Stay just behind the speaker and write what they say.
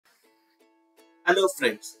Hello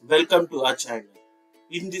friends, welcome to our channel.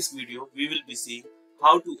 In this video, we will be seeing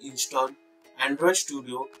how to install Android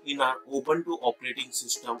Studio in our Ubuntu operating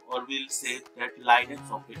system, or we'll say that Linux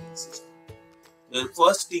operating system. The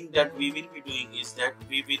first thing that we will be doing is that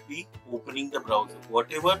we will be opening the browser.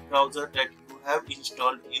 Whatever browser that you have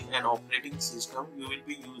installed in an operating system, you will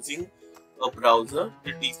be using a browser.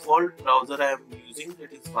 The default browser I am using,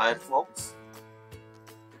 that is Firefox.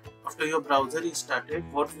 After your browser is started,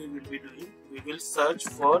 what we will be doing, we will search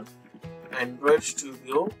for Android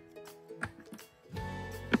Studio.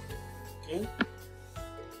 Okay,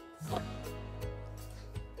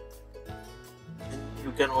 and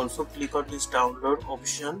you can also click on this download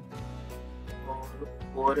option.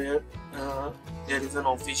 Over here there is an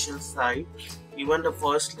official site. Even the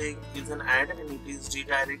first link is an ad and it is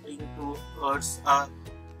redirecting towards our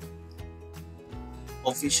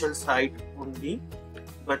official site only,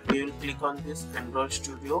 but we will click on this Android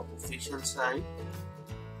Studio official site.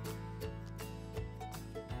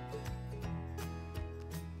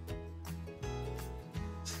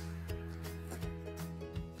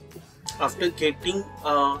 After getting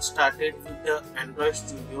started with the Android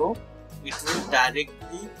Studio, it will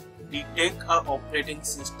directly detect our operating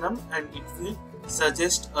system and it will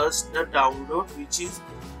suggest us the download which is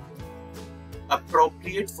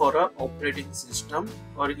appropriate for our operating system.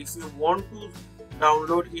 Or if you want to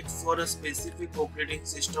download it for a specific operating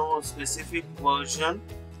system or specific version,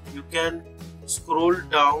 you can scroll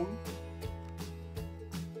down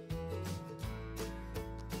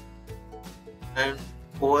and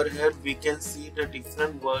over here we can see the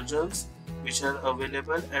different versions which are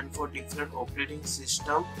available, and for different operating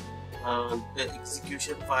system the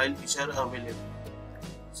execution file which are available.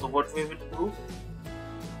 So what we will do,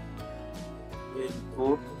 we will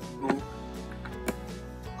go to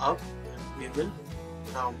up and we will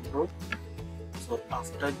download. So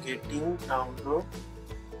after getting download,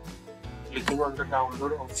 clicking on the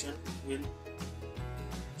download option will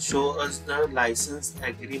show us the license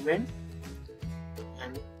agreement,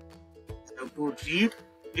 and we have to read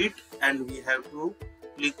it and we have to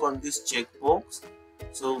click on this checkbox.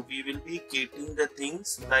 So we will be getting the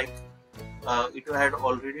things like it had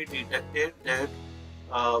already detected that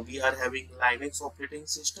we are having Linux operating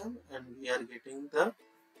system and we are getting the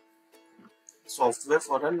software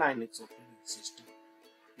for a Linux operating system.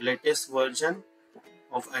 Latest version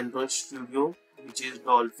of Android Studio, which is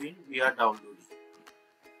Dolphin, we are downloading.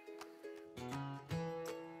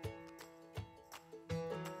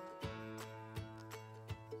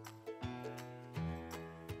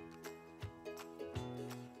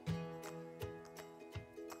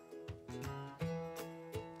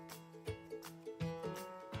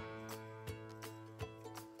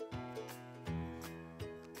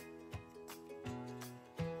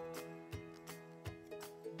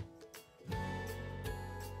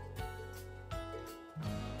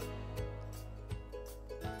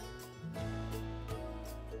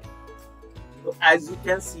 So as you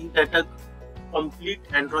can see that a complete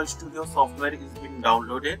Android Studio software is being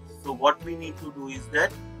downloaded. So what we need to do is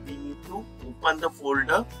that we need to open the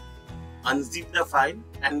folder, unzip the file,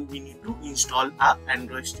 and we need to install our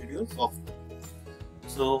Android Studio software.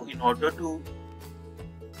 So in order to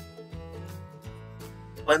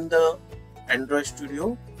open the Android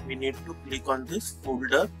Studio, we need to click on this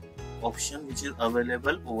folder option which is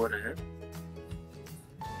available over here.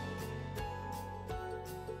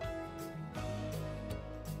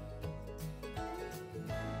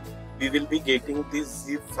 We will be getting this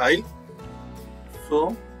zip file.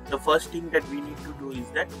 So the first thing that we need to do is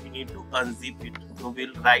that we need to unzip it. So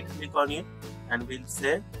we'll right click on it and we'll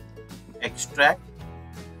say extract.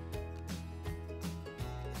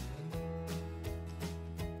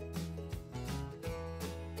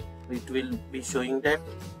 It will be showing that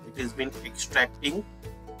it has been extracting.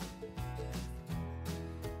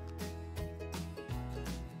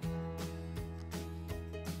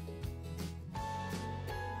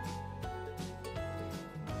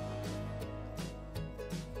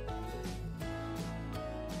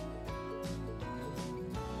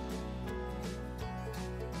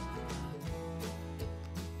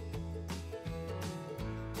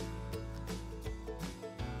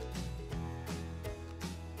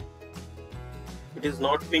 It is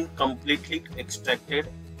not been completely extracted,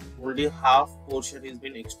 only half portion is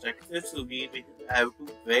been extracted, so we will have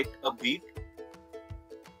to wait a bit.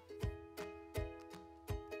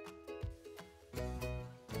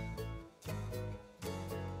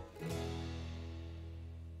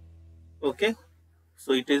 Okay,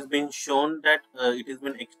 so it has been shown that it has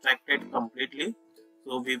been extracted completely.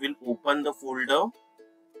 So we will open the folder.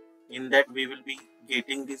 In that we will be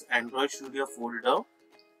getting this Android Studio folder.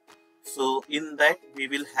 So in that we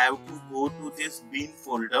will have to go to this bin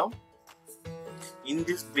folder. In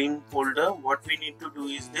this bin folder, what we need to do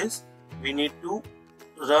is this: we need to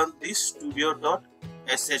run this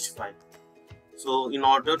studio.sh file. So in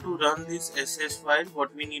order to run this sh file,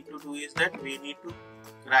 what we need to do is that we need to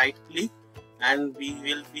right click, and we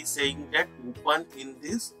will be saying that open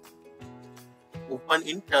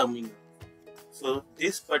in terminal. So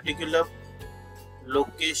this particular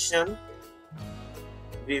location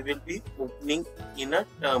we will be opening in a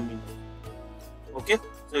terminal. Okay,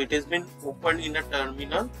 so it has been opened in a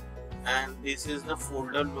terminal, and this is the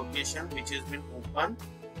folder location which has been opened.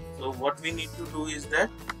 So what we need to do is that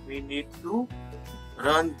we need to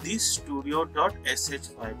run this studio.sh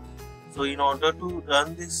file. So in order to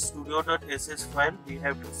run this studio.sh file, we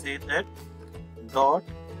have to say that dot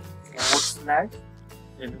 /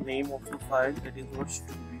 the name of the file, that is what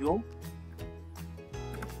studio.sh,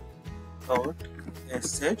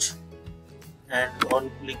 and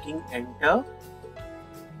on clicking enter,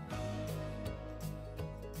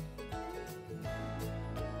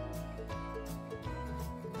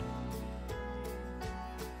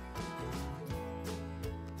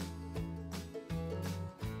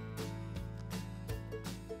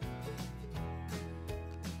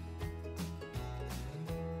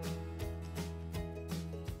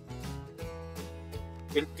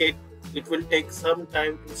 it will take some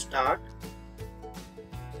time to start.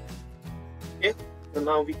 Okay, so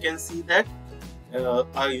now we can see that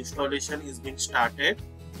our installation is being started.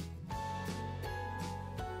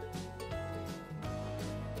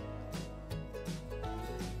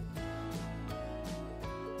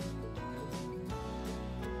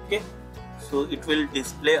 Okay, so it will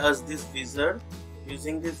display us this wizard.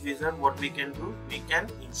 Using this wizard, what we can do, we can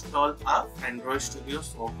install our Android Studio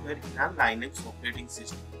software in our Linux operating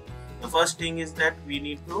system. The first thing is that we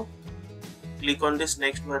need to click on this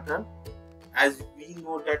next button. As we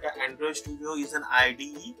know that Android Studio is an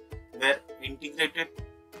IDE where integrated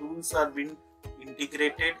tools are being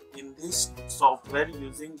integrated in this software.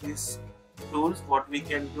 Using these tools, what we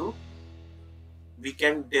can do, we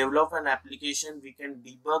can develop an application, we can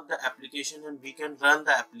debug the application, and we can run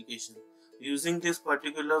the application. Using this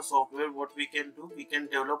particular software, what we can do, we can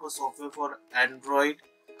develop a software for Android,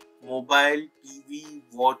 mobile, TV,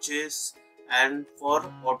 watches, and for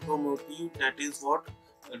automotive, that is what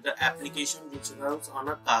the application which runs on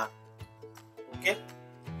a car. Okay,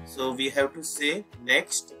 so we have to say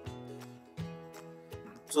next.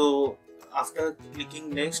 So after clicking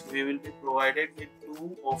next, we will be provided with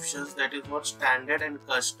two options, that is what standard and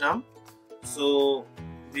custom. So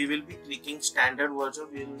we will be clicking standard version,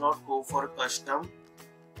 we will not go for custom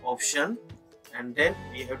option, and then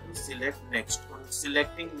we have to select next. On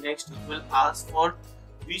selecting next, it will ask for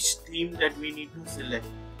which theme that we need to select,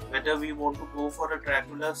 whether we want to go for a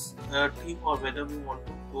Dracula theme or whether we want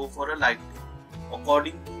to go for a light theme.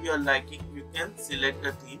 According to your liking, you can select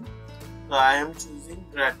a theme. So I am choosing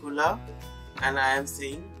Dracula and I am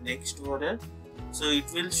saying next over it. So it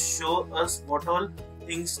will show us what all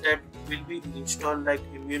things that will be installed, like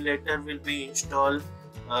emulator will be installed,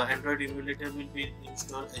 Android emulator will be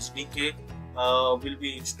installed, SDK will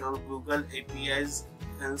be installed, Google APIs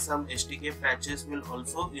and some SDK patches will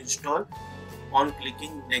also install on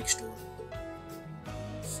clicking next one.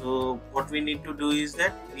 So what we need to do is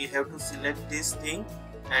that we have to select this thing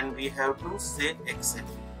and we have to say accept.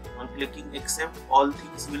 On clicking accept, all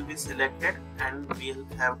things will be selected and we'll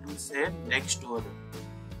have to say next order.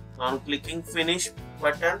 So on clicking finish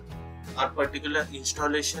button, our particular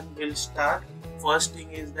installation will start. First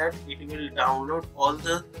thing is that it will download all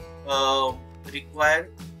the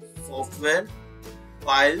required software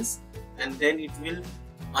files, and then it will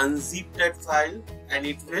unzip that file and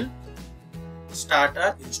it will start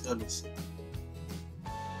our installation.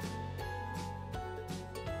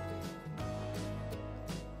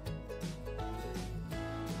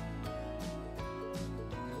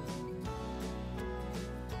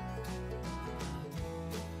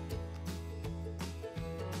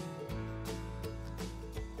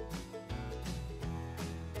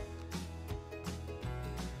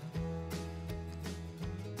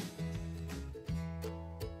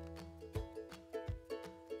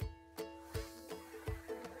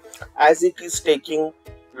 As it is taking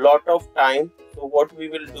lot of time, so what we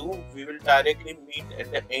will do, we will directly meet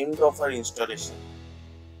at the end of our installation.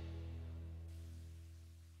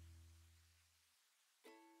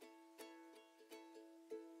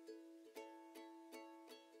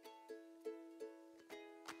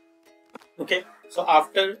 Okay, so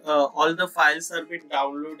after all the files are been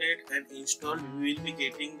downloaded and installed, we will be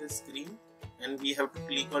getting the screen and we have to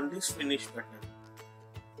click on this finish button.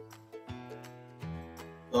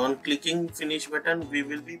 On clicking finish button, we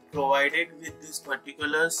will be provided with this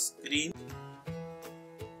particular screen.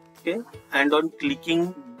 Okay, and on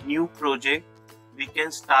clicking new project, we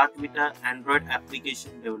can start with an Android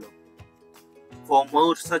application development. For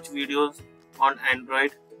more such videos on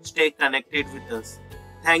Android, stay connected with us.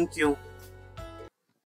 Thank you.